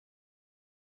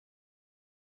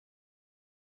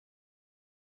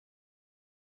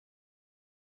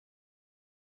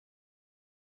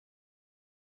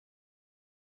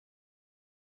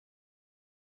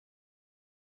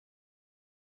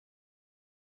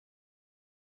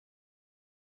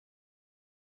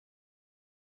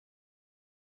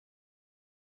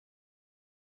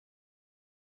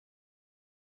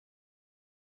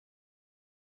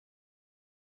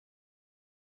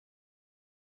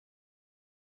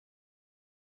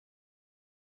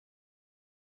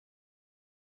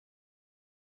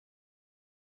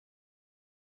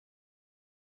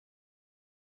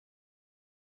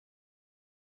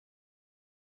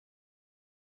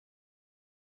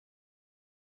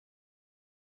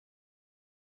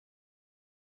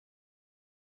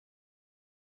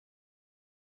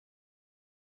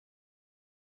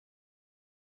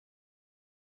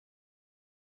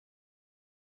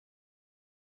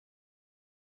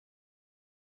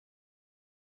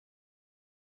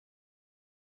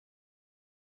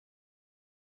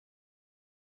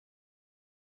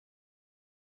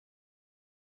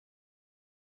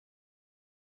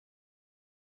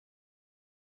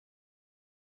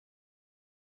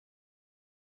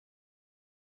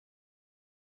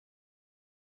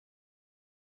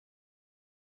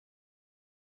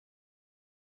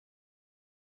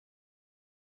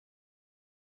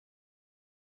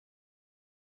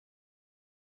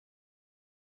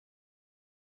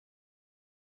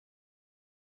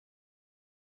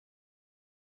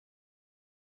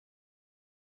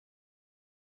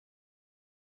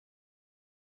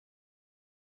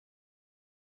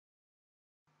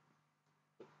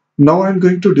Now I'm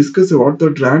going to discuss about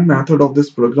the run method of this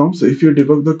program. So if you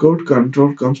debug the code,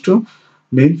 control comes to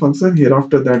main function.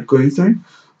 Hereafter that go inside.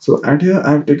 So at here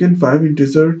I have taken 5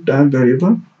 integer time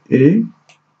variable a,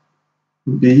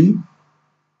 b,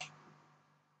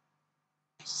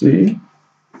 c,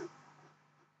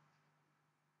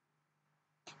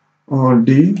 or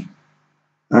d,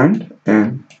 and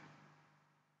n.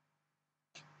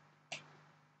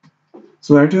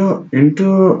 So at here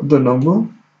enter the number.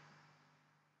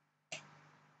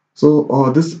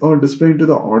 So this display into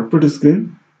the output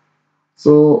screen.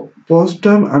 So first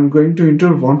time I'm going to enter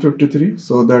 153.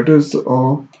 So that is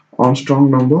Armstrong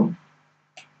number.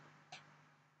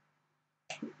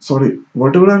 Sorry,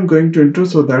 whatever I'm going to enter,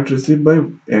 so that received by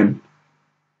n.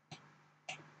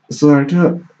 So at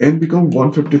here n become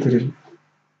 153.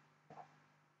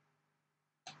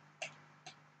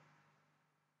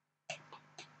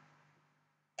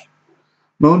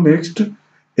 Now next a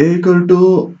equal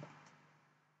to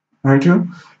at here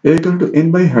a equal to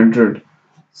n by 100.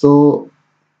 So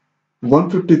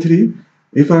 153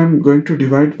 if I'm going to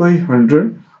divide by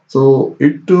 100, so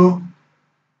it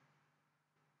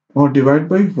or divide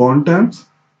by 1 times,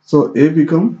 so a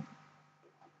become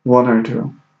 1 at here.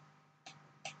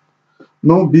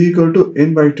 Now b equal to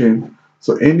n by 10.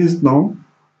 So n is now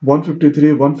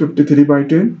 153 by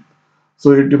 10.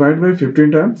 So it divide by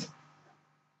 15 times.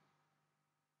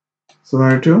 So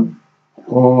right here,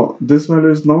 this value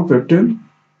is now 15,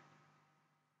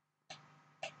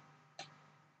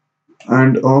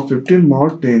 and 15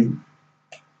 mod 10.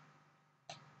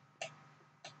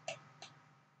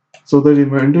 So the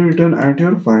remainder return at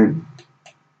here 5.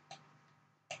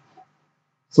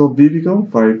 So b become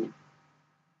 5.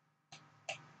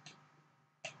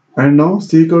 And now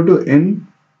c equal to n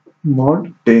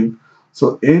mod 10.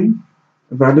 So n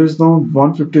value is now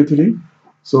 153.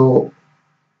 So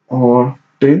or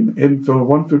 10 in for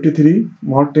 153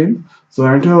 mod 10. So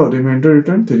at here remainder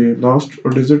return 3. Last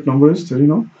digit number is 3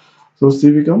 now. So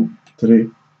c become 3.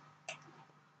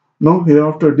 Now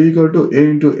hereafter d equal to a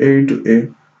into a into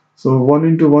a. So 1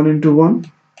 into 1 into 1,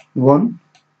 1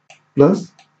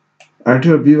 plus at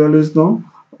here b value is now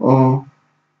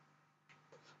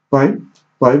 5.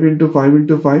 5 into 5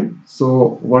 into 5,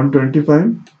 so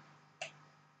 125.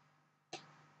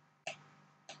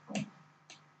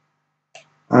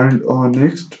 And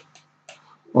next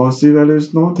c value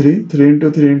is now 3. 3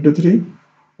 into 3 into 3,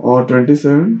 or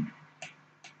 27.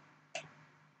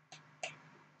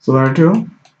 So at here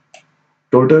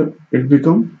total it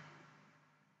become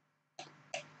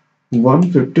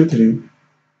 153.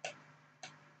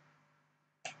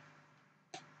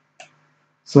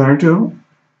 So at here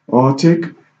check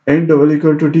n double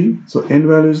equal to d. So n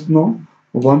value is now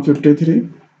 153,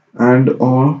 and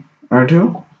at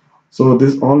here, so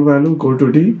this all value go to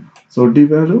d. So d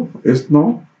value is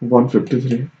now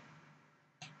 153.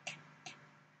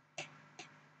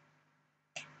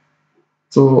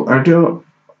 So at here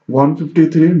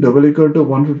 153 double equal to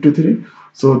 153.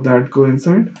 So that go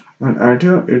inside, and at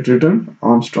here it return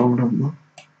Armstrong number.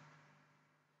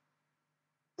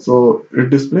 So it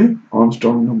display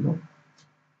Armstrong number.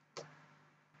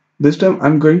 This time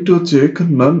I'm going to check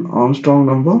non-Armstrong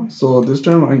number. So this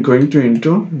time I'm going to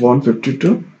enter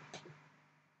 152.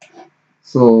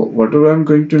 So whatever I'm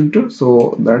going to enter,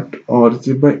 so that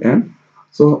received by n.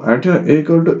 So at here a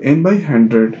equal to n by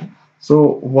 100.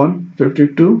 So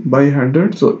 152 by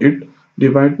 100. So it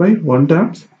divide by 1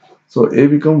 times. So a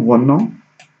become 1 now.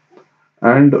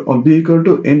 And b equal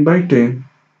to n by 10.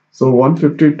 So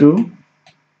 152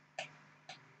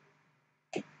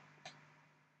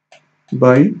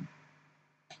 by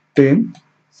 10.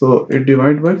 So it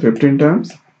divide by 15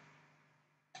 times.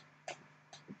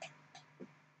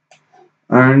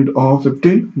 And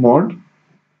 15 mod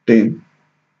 10.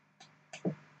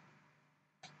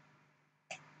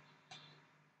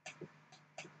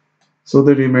 So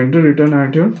the remainder return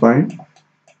at here 5.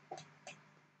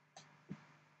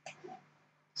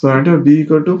 So at here b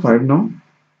equal to 5 now.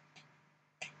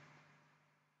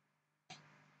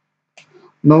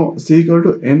 Now c equal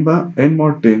to n by n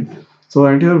mod 10. So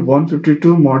at here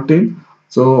 152 mod 10.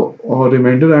 So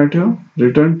remainder at here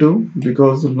return 2,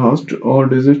 because the last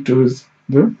digit 2 is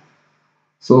there.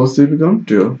 So c become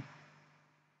 2.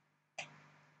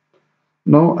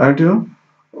 Now at here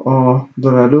the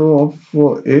value of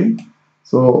a.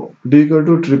 So d equal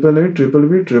to triple a, triple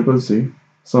b, triple c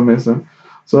summation.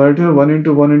 So at here 1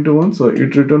 into 1 into 1. So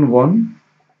it return 1.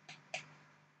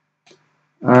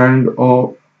 And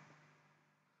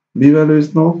b value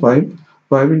is now 5.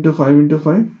 5 into 5 into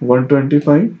 5,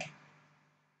 125.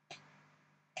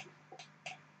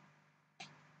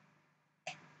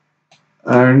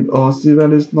 And c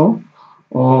value is now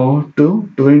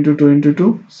 2 into 2 into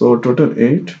 2, so total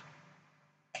 8.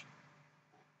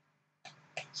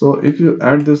 So if you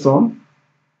add this on,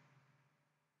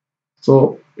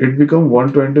 so it become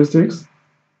 126,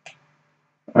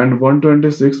 and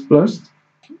 126 plus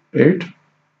 8,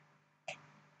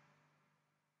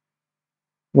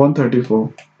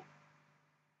 134.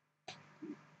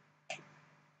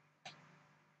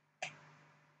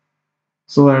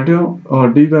 So at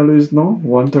your D value is now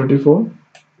 134.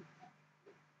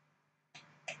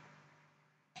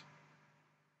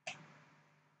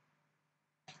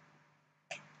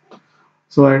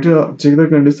 So at your check the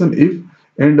condition if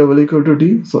n double equal to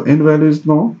D, so n value is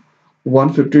now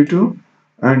 152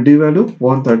 and D value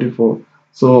 134.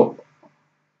 So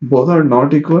both are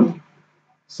not equal.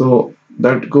 So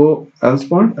that go else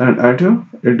part, and at here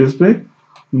it display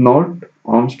not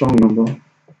Armstrong number.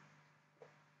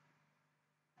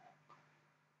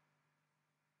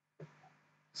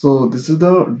 So this is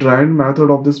the drawing method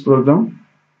of this program.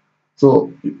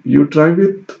 So you try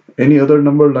with any other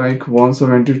number like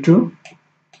 172,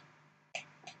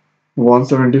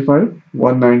 175,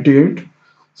 198.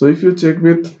 So if you check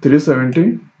with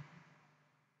 370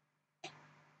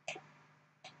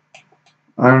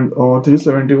 and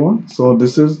 371, so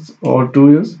this is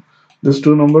 2 years. These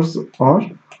two numbers are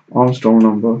Armstrong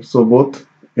number. So both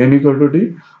n equal to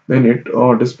D, then it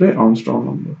display Armstrong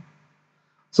number.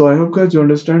 So I hope guys you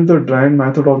understand the drawing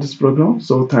method of this program.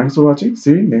 So thanks for watching.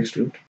 See you next week.